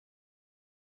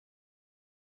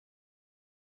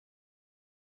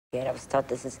Yeah, I was taught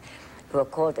this is, we were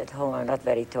called at home, I'm not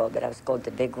very tall, but I was called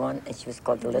the big one, and she was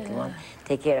called the little one.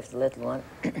 Take care of the little one.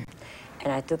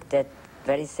 And I took that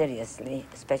very seriously,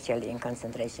 especially in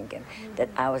concentration camp, that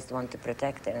I was the one to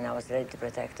protect her, and I was ready to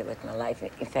protect her with my life,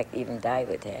 in fact, even die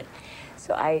with her.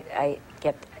 So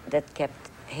that kept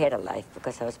her alive,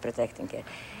 because I was protecting her.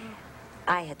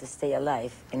 I had to stay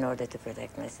alive in order to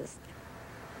protect my sister.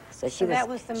 So that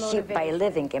was the motivation. By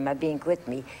living and by being with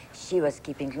me, she was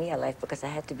keeping me alive because I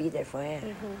had to be there for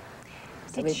her.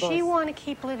 So did she want to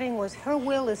keep living? Was her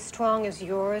will as strong as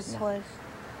yours was?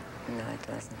 No, it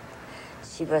wasn't.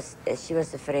 She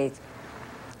was afraid.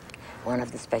 One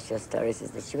of the special stories is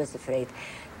that she was afraid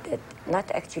that not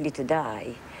actually to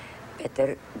die, but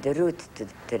the route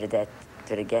to the death,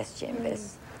 to the gas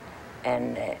chambers.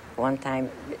 And one time,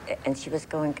 and she was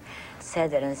going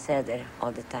sadder and sadder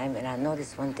all the time. And I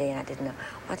noticed one day, and I didn't know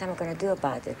what I'm going to do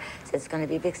about it. I said, it's going to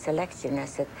be a big selection. I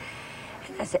said,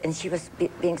 and she was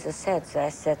being so sad. So I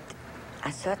said, I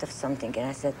thought of something, and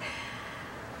I said,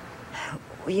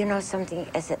 you know something?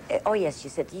 I said, oh yes. She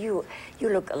said, you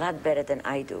look a lot better than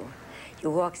I do. You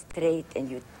walk straight, and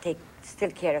you take still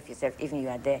care of yourself, even you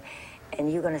are there,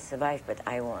 and you're going to survive, but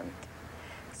I won't.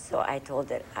 So I told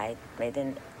her, I made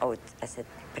an oath. I said,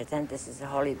 pretend this is a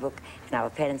holy book, and our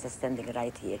parents are standing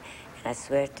right here. And I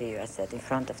swear to you, I said, in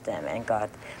front of them and God.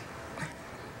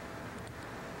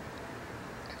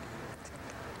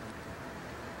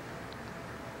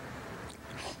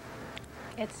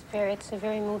 It's a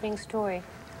very moving story.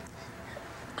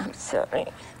 I'm sorry.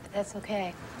 That's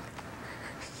okay.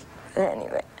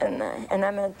 Anyway, and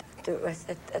I meant to, I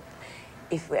said that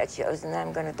if we are chosen,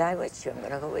 I'm going to die with you. I'm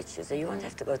going to go with you, so you won't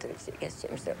have to go to the gas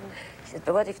chamber. So she said,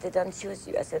 but what if they don't choose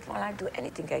you? I said, well, I'll do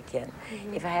anything I can.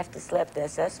 If I have to slap the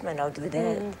assessment, I'll do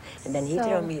that. And then he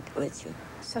threw me with you.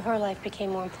 So her life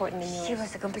became more important than yours. She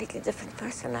was a completely different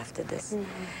person after this.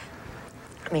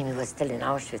 I mean, we were still in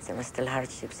Auschwitz, and was still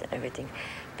hardships and everything.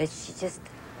 But she just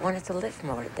wanted to live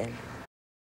more then.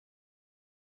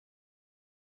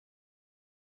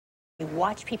 You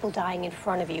watched people dying in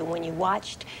front of you, when you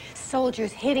watched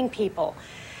soldiers hitting people,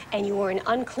 and you were in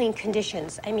unclean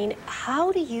conditions. I mean,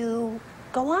 how do you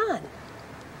go on?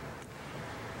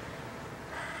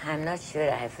 I'm not sure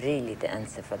I have really the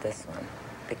answer for this one,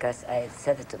 because I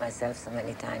said it to myself so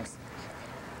many times.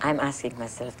 I'm asking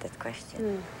myself that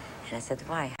question. And I said,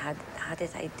 why? How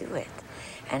did I do it?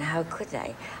 And how could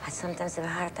I? I sometimes have a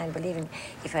hard time believing,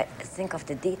 if I think of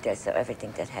the details of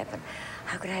everything that happened,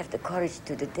 how could I have the courage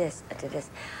to do this, to this?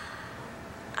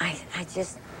 I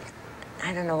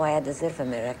don't know why I deserve a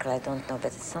miracle, I don't know,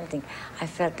 but it's something. I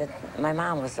felt that my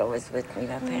mom was always with me,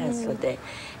 my parents were there,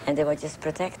 and they were just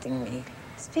protecting me.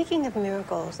 Speaking of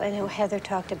miracles, I know Heather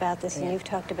talked about this, and you've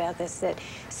talked about this, that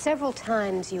several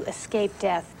times you escaped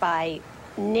death by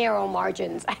narrow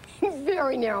margins, I mean,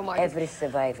 very narrow margins. Every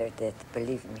survivor did,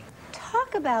 believe me.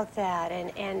 Talk about that,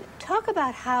 and talk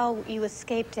about how you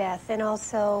escaped death, and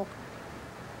also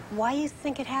why you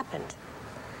think it happened.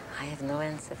 I have no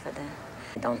answer for that.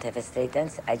 I don't have a straight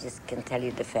answer. I just can tell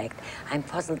you the fact. I'm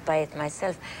puzzled by it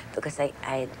myself, because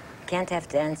I can't have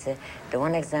the answer. The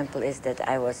one example is that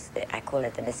I call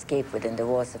it an escape within the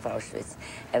walls of Auschwitz.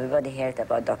 Everybody heard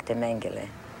about Dr. Mengele.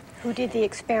 Who did the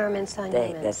experiments on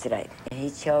humans? That's right. He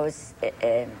chose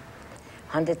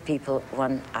 100 people,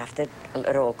 one after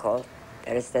a roll call.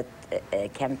 There is that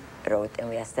camp road, and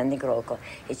we are standing roll call.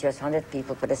 He chose 100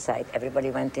 people put aside. Everybody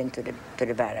went into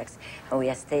the barracks, and we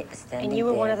are standing And you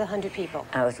were there. one of the 100 people?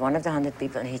 I was one of the 100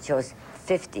 people, and he chose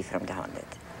 50 from the 100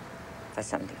 for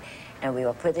something. And we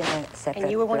were put in a separate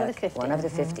And you were one block, of the 50? One of the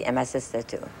 50, and my sister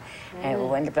too. And we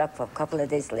went to the block for a couple of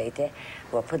days later.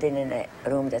 We were put in a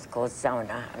room that's called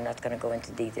sauna. I'm not going to go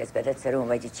into details, but it's a room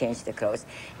where you change the clothes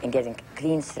and get in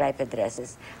clean striped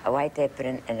dresses, a white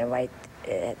apron, and a white,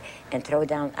 and throw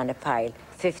down on a pile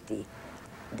 50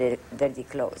 dirty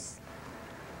clothes.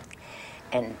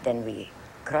 And then we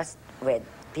crossed where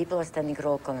people were standing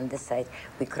roll call on this side.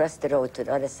 We crossed the road to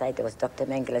the other side. There was Dr.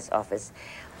 Mengele's office.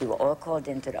 We were all called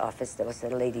into the office. There was a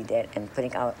lady there and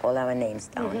putting all our names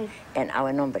down and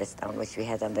our numbers down, which we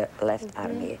had on the left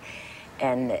arm here.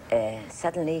 And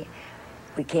suddenly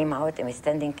we came out, and we're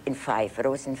standing in 5,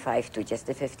 rows in 5 to just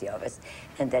the 50 of us.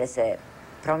 And there is a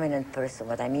prominent person.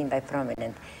 What I mean by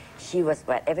prominent, she was,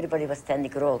 while everybody was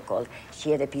standing roll call, she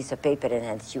had a piece of paper in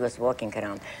hand. She was walking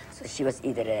around. So she was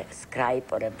either a scribe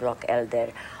or a block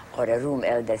elder or a room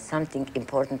elder, something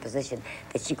important position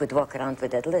that she could walk around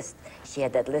with that list. She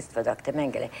had that list for Dr.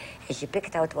 Mengele. And she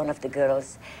picked out one of the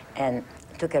girls and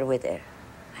took her with her.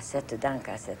 I said to Danka,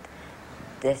 I said,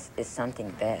 this is something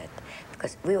bad.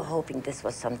 Because we were hoping this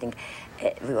was something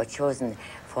we were chosen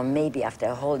for maybe after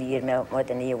a whole year, more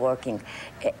than a year working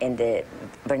in the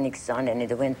burning sun and in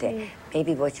the winter,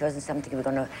 maybe we were chosen something we're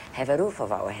going to have a roof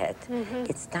over our head.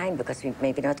 It's time because we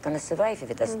maybe not going to survive if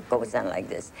it doesn't goes on like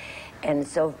this. And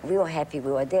so we were happy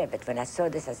we were there, but when I saw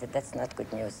this, I said, that's not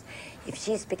good news. If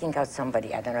she's picking out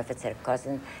somebody, I don't know if it's her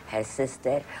cousin, her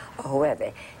sister, or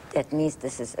whoever, that means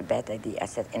this is a bad idea. I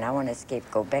said, and I want to escape,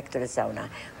 go back to the sauna,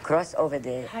 cross over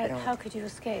the road. How could you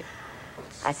escape?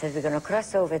 I said, we're going to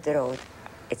cross over the road.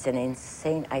 It's an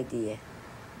insane idea,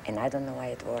 and I don't know why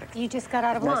it worked. You just got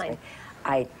out of line.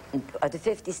 At the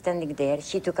 50 standing there,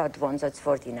 she took out one, so it's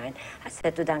 49. I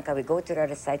said to Danka, we go to the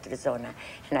other side to the sauna,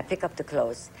 and I pick up the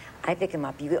clothes. I pick them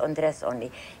up, you undress only,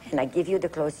 and I give you the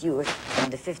clothes yours,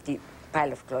 and the 50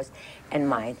 pile of clothes, and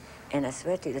mine. And I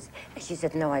swear to you, and she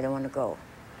said, no, I don't want to go.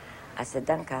 I said,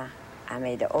 Danka, I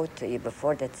made an oath to you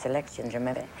before that selection,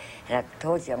 remember? And I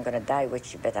told you I'm going to die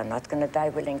with you, but I'm not going to die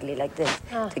willingly like this,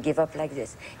 to give up like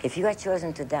this. If you are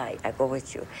chosen to die, I go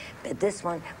with you. But this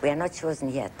one, we are not chosen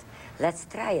yet. Let's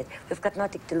try it. We've got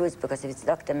nothing to lose, because if it's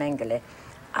Dr. Mengele,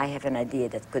 I have an idea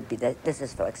that could be that this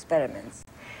is for experiments.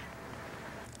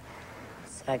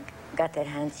 So I got her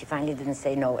hand. She finally didn't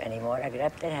say no anymore. I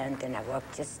grabbed her hand and I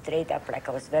walked just straight up like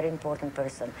I was a very important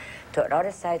person to the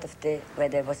other side of where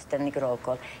there was standing roll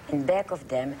call, in back of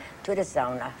them to the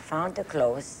sauna, found the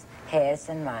clothes, hers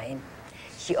and mine.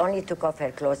 She only took off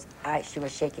her clothes. She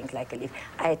was shaking like a leaf.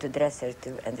 I had to dress her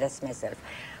too and dress myself.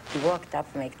 We walked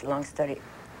up, make the long story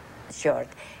short.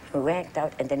 We went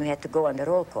out and then we had to go on the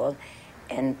roll call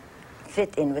and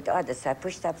fit in with others. So I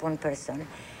pushed up one person,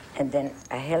 and then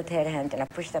I held her hand and I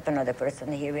pushed up another person.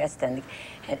 Here we are standing,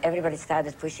 and everybody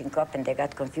started pushing up, and they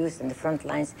got confused in the front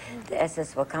lines. The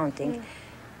SS were counting.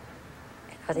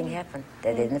 Nothing happened.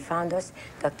 They didn't find us.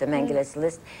 Dr. Mengele's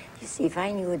list. You see, if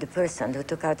I knew the person who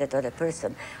took out that other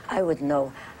person, I would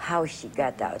know how she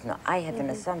got out. Now, I have an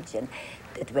assumption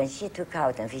that when she took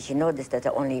out, and she noticed that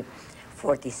there are only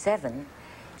 47,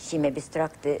 she may be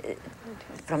struck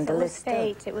from the list.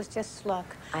 Fate. It was just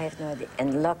luck. I have no idea.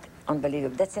 And luck,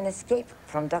 unbelievable. That's an escape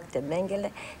from Dr.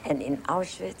 Mengele, and in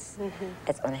Auschwitz,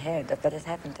 it's unheard of, but it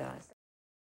happened to us.